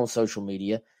sometimes get on social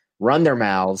media, run their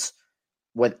mouths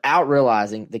without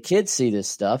realizing the kids see this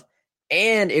stuff.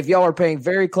 And if y'all are paying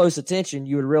very close attention,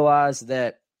 you would realize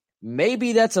that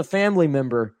maybe that's a family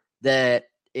member that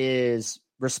is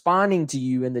responding to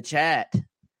you in the chat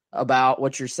about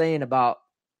what you're saying about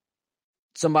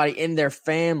somebody in their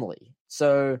family.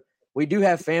 So we do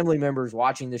have family members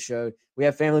watching the show. We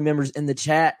have family members in the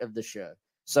chat of the show.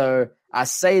 So I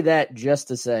say that just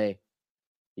to say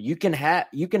you can have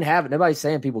nobody's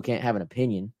saying people can't have an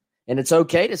opinion, and it's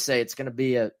okay to say it's going to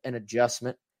be an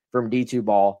adjustment from D2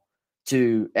 ball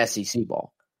to SEC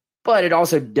ball. But it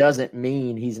also doesn't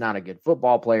mean he's not a good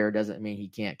football player. It doesn't mean he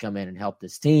can't come in and help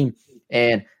this team.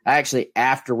 And actually,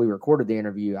 after we recorded the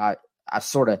interview, I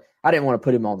didn't want to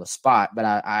put him on the spot, but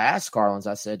I asked Carlins,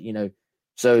 I said,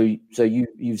 so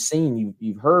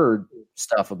you've heard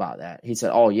stuff about that. He said,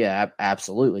 oh yeah,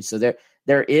 absolutely. So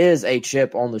there is a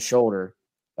chip on the shoulder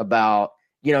about,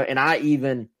 and I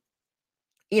even,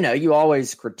 you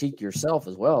always critique yourself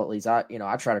as well. At least I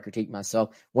try to critique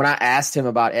myself. When I asked him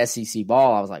about SEC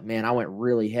ball, I was like, man, I went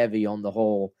really heavy on the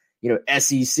whole,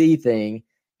 SEC thing.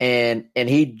 And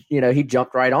he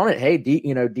jumped right on it. Hey,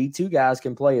 D2 guys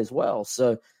can play as well.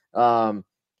 So, I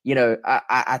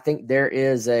think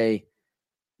there's a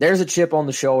chip on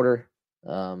the shoulder.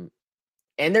 And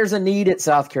there's a need at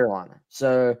South Carolina.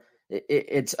 So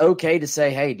it's okay to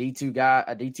say, hey, a D2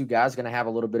 guy is going to have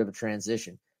a little bit of a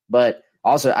transition, but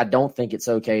also, I don't think it's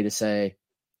okay to say,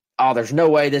 oh, there's no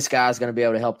way this guy's going to be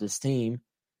able to help this team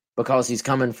because he's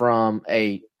coming from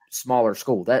a smaller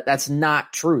school. That's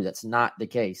not true. That's not the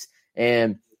case.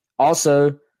 And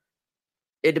also,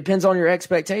 it depends on your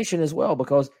expectation as well,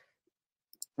 because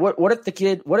what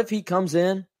if he comes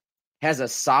in, has a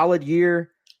solid year,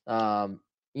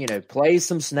 plays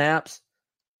some snaps,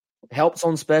 helps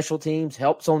on special teams,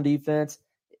 helps on defense,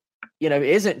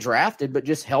 isn't drafted, but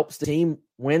just helps the team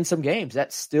win some games.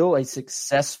 That's still a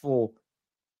successful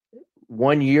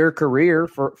 1-year career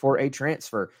for a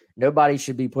transfer. Nobody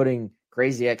should be putting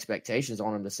crazy expectations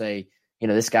on him to say,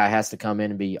 this guy has to come in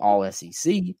and be all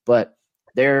SEC, but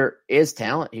there is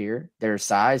talent here. There's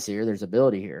size here. There's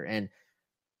ability here. And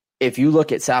if you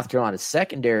look at South Carolina's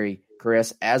secondary,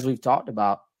 Chris, as we've talked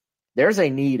about, there's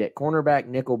a need at cornerback,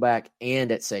 nickelback,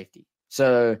 and at safety.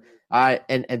 So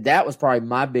and that was probably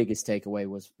my biggest takeaway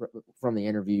was from the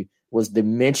interview was the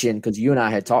mention, because you and I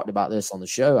had talked about this on the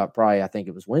show. I think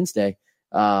it was Wednesday.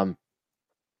 Could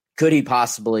he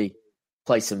possibly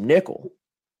play some nickel?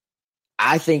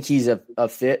 I think he's a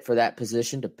fit for that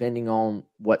position, depending on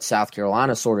what South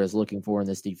Carolina sort of is looking for in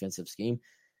this defensive scheme.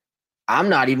 I'm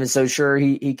not even so sure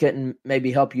he couldn't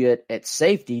maybe help you at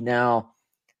safety. Now,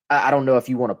 I don't know if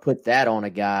you want to put that on a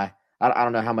guy. I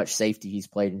don't know how much safety he's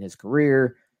played in his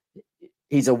career.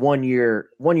 He's a 1 year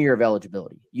of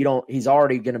eligibility. He's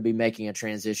already going to be making a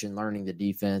transition, learning the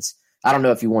defense. I don't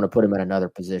know if you want to put him in another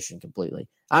position completely.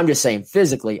 I'm just saying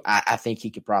physically, I think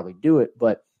he could probably do it.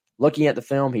 But looking at the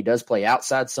film, he does play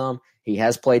outside some. He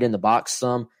has played in the box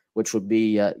some, which would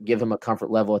be give him a comfort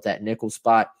level at that nickel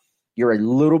spot. You're a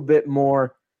little bit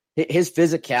more – his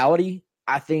physicality,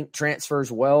 I think,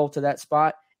 transfers well to that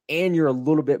spot, and you're a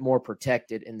little bit more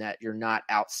protected in that you're not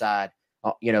outside,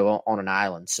 on an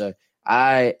island. So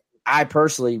I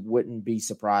personally wouldn't be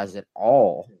surprised at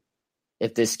all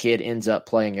if this kid ends up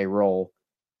playing a role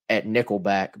at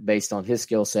nickelback based on his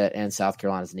skill set and South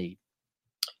Carolina's need.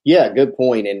 Yeah, good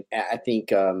point. And I think,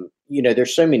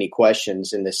 there's so many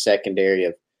questions in the secondary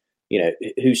of,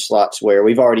 who slots where.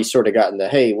 We've already sort of gotten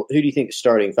hey, who do you think the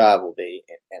starting five will be?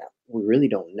 And we really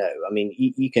don't know. I mean,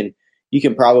 you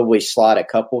can probably slot a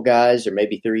couple guys or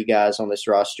maybe three guys on this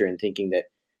roster and thinking that,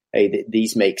 hey,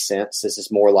 these make sense. This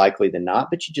is more likely than not,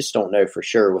 but you just don't know for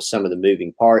sure with some of the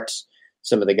moving parts,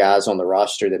 some of the guys on the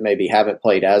roster that maybe haven't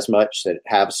played as much that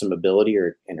have some ability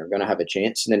and are going to have a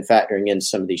chance. And then factoring in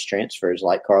some of these transfers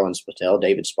like Carlin Platel,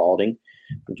 David Spalding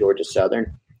from Georgia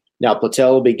Southern. Now,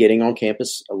 Platel will be getting on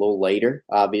campus a little later,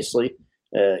 obviously,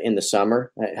 in the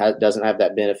summer. It doesn't have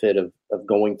that benefit of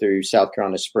going through South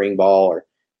Carolina spring ball or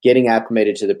getting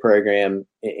acclimated to the program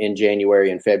in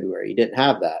January and February. He didn't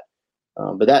have that.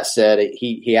 But that said,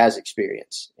 he has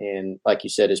experience. And like you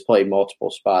said, has played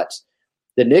multiple spots.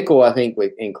 The nickel, I think,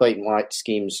 in Clayton White's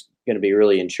scheme is going to be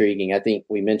really intriguing. I think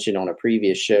we mentioned on a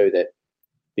previous show that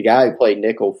the guy who played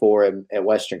nickel for him at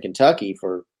Western Kentucky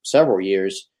for several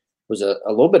years was a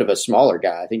little bit of a smaller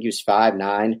guy. I think he was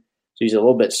 5'9", so he's a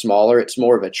little bit smaller. It's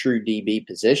more of a true DB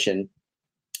position.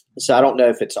 So I don't know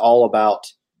if it's all about,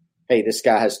 hey, this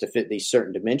guy has to fit these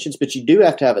certain dimensions, but you do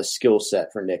have to have a skill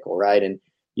set for nickel, right? And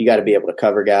you got to be able to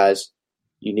cover guys.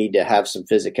 You need to have some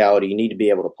physicality. You need to be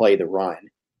able to play the run.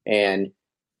 And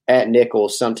at nickel,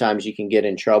 sometimes you can get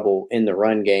in trouble in the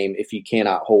run game if you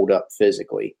cannot hold up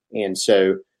physically. And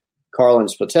so Carlin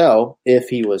Platel, if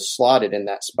he was slotted in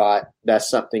that spot, that's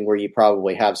something where you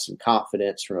probably have some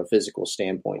confidence from a physical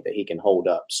standpoint that he can hold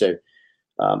up. So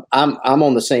I'm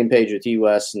on the same page with you,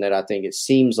 Wes, and that I think it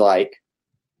seems like,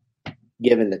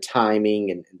 given the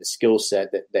timing and the skill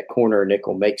set, that corner or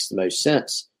nickel makes the most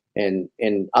sense. And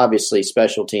obviously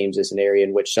special teams is an area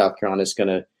in which South Carolina is going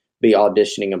to be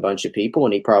auditioning a bunch of people,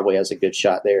 and he probably has a good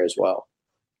shot there as well.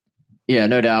 Yeah,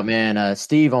 no doubt, man.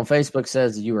 Steve on Facebook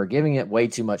says you are giving it way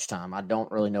too much time. I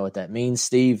don't really know what that means,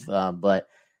 Steve, but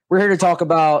we're here to talk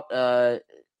about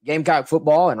Gamecock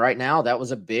football, and right now that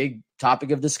was a big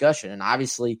topic of discussion. And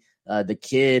obviously the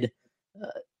kid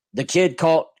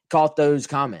caught those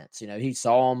comments. He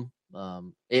saw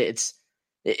them. It's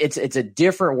a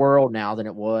different world now than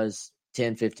it was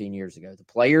 10, 15 years ago. The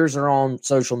players are on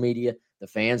social media. The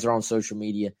fans are on social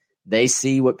media. They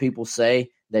see what people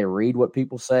say. They read what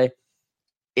people say.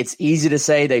 It's easy to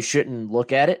say they shouldn't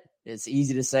look at it. It's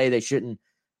easy to say they shouldn't,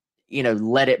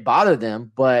 let it bother them.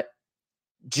 But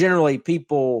generally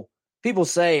people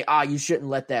say, you shouldn't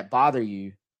let that bother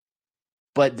you.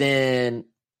 But then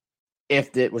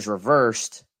if it was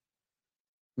reversed,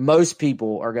 most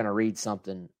people are going to read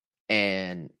something,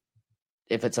 and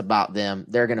if it's about them,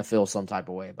 they're going to feel some type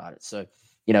of way about it. So,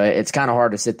 it's kind of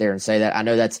hard to sit there and say that. I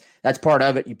know that's part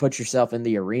of it. You put yourself in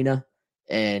the arena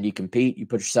and you compete, you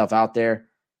put yourself out there.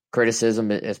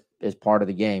 Criticism is part of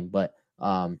the game, but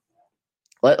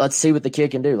let's see what the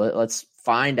kid can do. Let's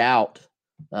find out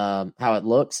how it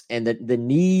looks. And the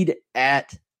need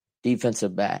at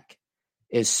defensive back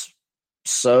is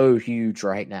so huge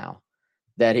right now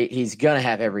that he's going to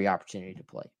have every opportunity to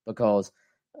play, because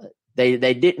they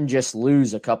didn't just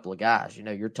lose a couple of guys.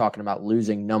 You're talking about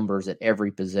losing numbers at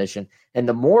every position. And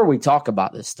the more we talk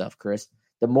about this stuff, Chris,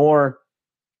 the more,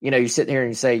 you sit here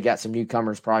and you say you got some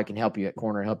newcomers probably can help you at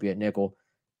corner, help you at nickel.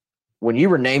 When you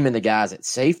were naming the guys at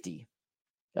safety,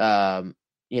 the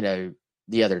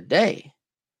other day,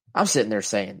 I'm sitting there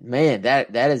saying, man,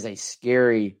 that is a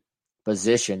scary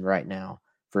position right now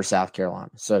for South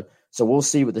Carolina. So we'll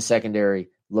see what the secondary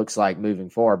looks like moving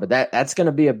forward. But that's going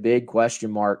to be a big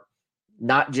question mark,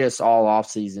 not just all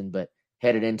offseason, but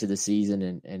headed into the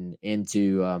season and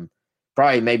into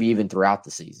probably maybe even throughout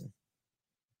the season.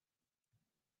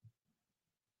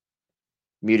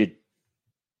 Muted.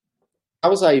 How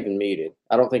was I even muted?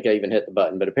 I don't think I even hit the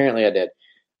button, but apparently I did.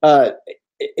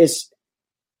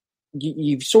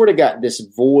 You've sort of got this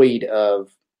void of,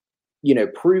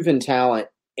 proven talent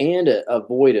and a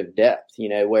void of depth,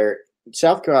 where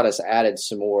South Carolina's added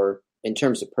some more in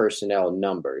terms of personnel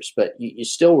numbers, but you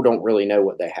still don't really know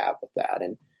what they have with that.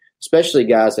 And especially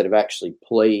guys that have actually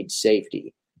played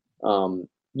safety,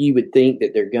 you would think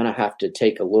that they're going to have to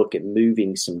take a look at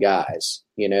moving some guys.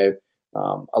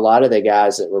 A lot of the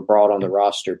guys that were brought on the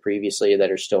roster previously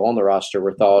that are still on the roster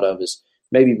were thought of as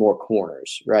maybe more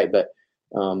corners, right? But,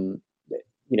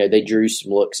 they drew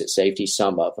some looks at safety,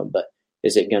 some of them, but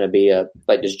is it going to be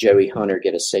does Joey Hunter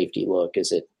get a safety look?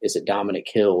 Is it Dominic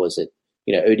Hill? Is it,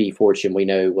 O.D. Fortune, we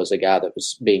know, was a guy that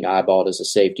was being eyeballed as a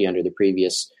safety under the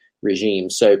previous regime.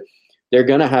 So they're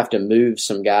going to have to move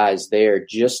some guys there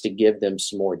just to give them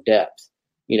some more depth,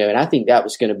 and I think that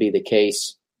was going to be the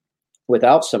case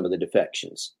without some of the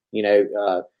defections.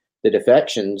 The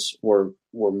defections were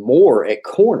more at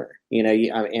corner,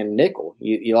 and nickel.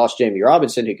 You lost Jamie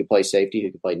Robinson, who could play safety,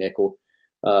 who could play nickel.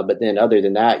 But then other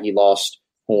than that, you lost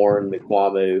Horn,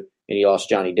 McQuamu, and you lost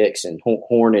Johnny Dixon.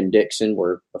 Horn and Dixon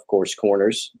were, of course,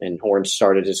 corners, and Horn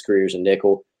started his career as a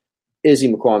nickel.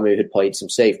 Izzy McQuamu had played some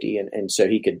safety, and so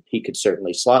he could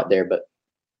certainly slot there. But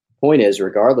point is,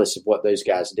 regardless of what those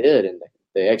guys did, and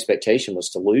the expectation was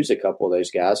to lose a couple of those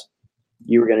guys,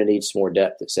 you were going to need some more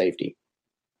depth at safety.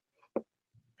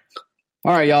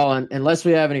 All right, y'all. And unless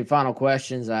we have any final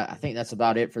questions, I think that's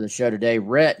about it for the show today.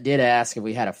 Rhett did ask if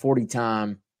we had a 40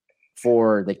 time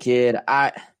for the kid.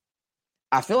 I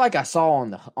feel like I saw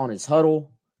on his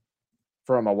huddle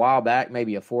from a while back,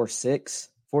 maybe a 4.6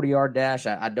 40-yard dash.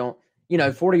 I don't,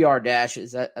 40-yard dash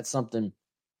that's something,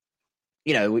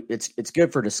 it's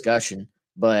good for discussion,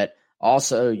 but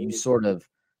also you sort of,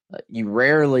 you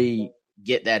rarely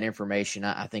get that information.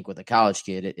 I think with a college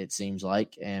kid, it seems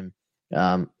like, and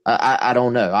I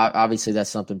don't know. Obviously, that's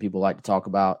something people like to talk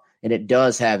about, and it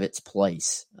does have its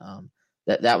place.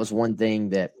 That was one thing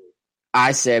that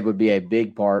I said would be a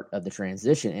big part of the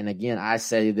transition. And again, I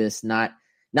say this not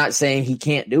saying he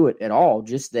can't do it at all,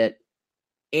 just that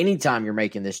anytime you're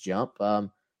making this jump,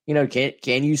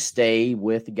 can you stay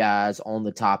with guys on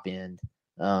the top end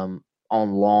on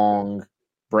long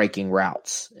breaking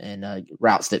routes and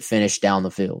routes that finish down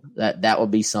the field? That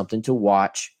would be something to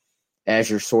watch as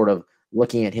you're sort of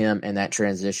looking at him and that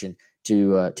transition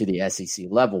to the SEC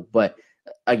level. But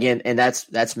again, and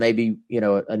that's maybe,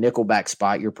 a nickelback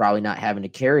spot. You're probably not having to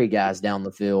carry guys down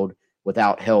the field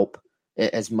without help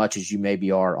as much as you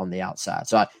maybe are on the outside.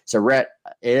 So Rhett,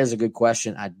 it is a good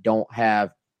question. I don't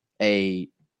have a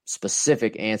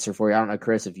specific answer for you. I don't know,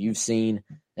 Chris, if you've seen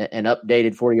an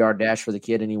updated 40-yard dash for the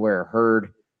kid anywhere or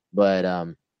heard, but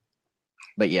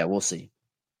yeah, we'll see.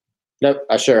 Nope,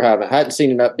 I sure haven't. I hadn't seen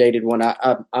an updated one.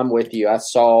 I'm with you. I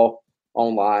saw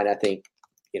online, I think,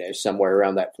 somewhere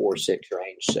around that 4.6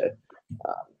 range. So,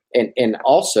 and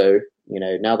also,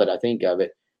 now that I think of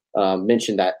it,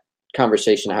 mentioned that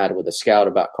conversation I had with a scout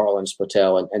about Carlin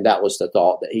Spatel, and that was the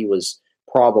thought that he was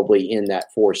probably in that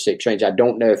 4.6 range. I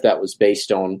don't know if that was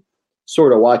based on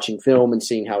sort of watching film and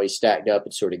seeing how he stacked up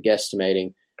and sort of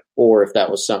guesstimating, or if that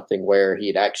was something where he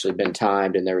had actually been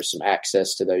timed and there was some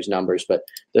access to those numbers. But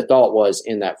the thought was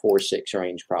in that 4.6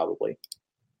 range probably.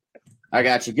 I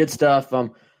got you. Good stuff. All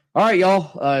right,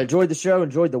 y'all. Enjoyed the show.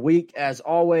 Enjoyed the week. As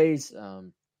always,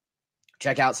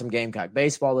 check out some Gamecock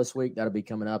baseball this week. That'll be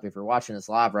coming up. If you're watching us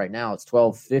live right now, it's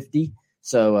 12:50.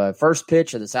 So first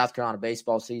pitch of the South Carolina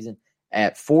baseball season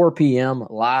at 4 p.m.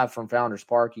 live from Founders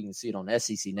Park. You can see it on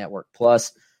SEC Network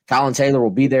Plus. Colin Taylor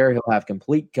will be there. He'll have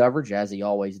complete coverage, as he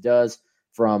always does,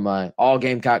 from all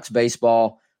Gamecocks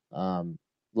baseball.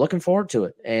 Looking forward to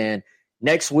it. And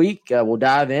next week, we'll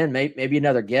dive in, maybe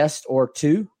another guest or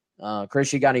two.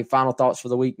 Chris, you got any final thoughts for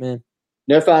the week, man?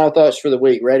 No final thoughts for the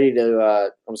week. Ready to I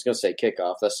was going to say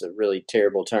kickoff. That's a really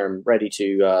terrible term. Ready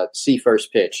to see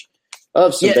first pitch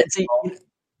of some baseball.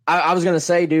 I was going to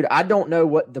say, dude, I don't know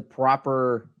what the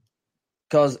proper –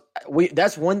 because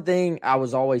that's one thing I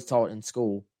was always taught in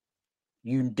school.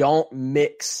 You don't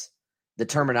mix the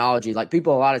terminology. Like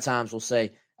people a lot of times will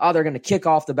say, oh, they're going to kick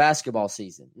off the basketball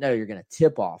season. No, you're going to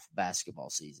tip off basketball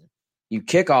season. You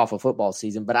kick off a football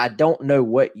season, but I don't know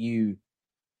what you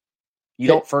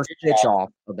don't first pitch off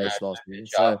a baseball season.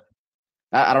 So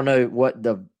I don't know what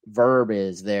the verb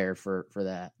is there for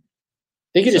that.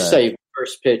 You could just say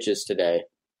first pitch is today.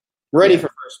 Ready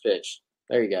for first pitch.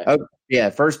 There you go. Oh, yeah,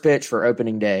 first pitch for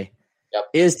opening day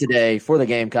is today for the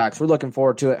Gamecocks. We're looking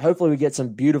forward to it. Hopefully we get some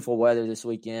beautiful weather this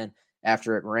weekend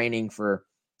after it raining for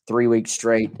 3 weeks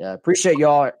straight. Appreciate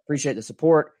y'all. Appreciate the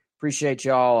support. Appreciate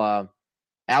y'all.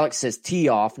 Alex says tee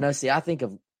off. No, see, I think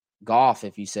of golf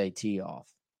if you say tee off.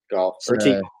 Golf. So,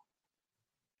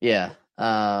 yeah.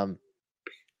 I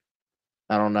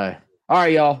don't know. All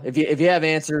right, y'all. If you have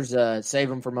answers, save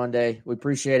them for Monday. We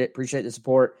appreciate it. Appreciate the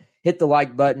support. Hit the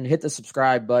like button. Hit the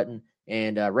subscribe button.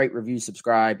 and rate, review,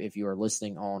 subscribe if you are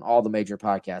listening on all the major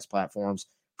podcast platforms.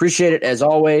 Appreciate it as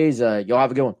always. Y'all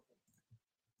have a good one.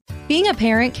 Being a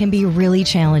parent can be really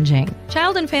challenging.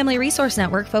 Child and Family Resource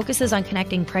Network focuses on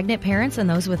connecting pregnant parents and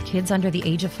those with kids under the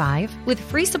age of 5 with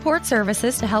free support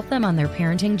services to help them on their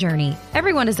parenting journey.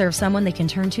 Everyone deserves someone they can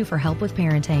turn to for help with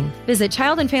parenting. Visit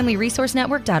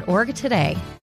childandfamilyresourcenetwork.org today.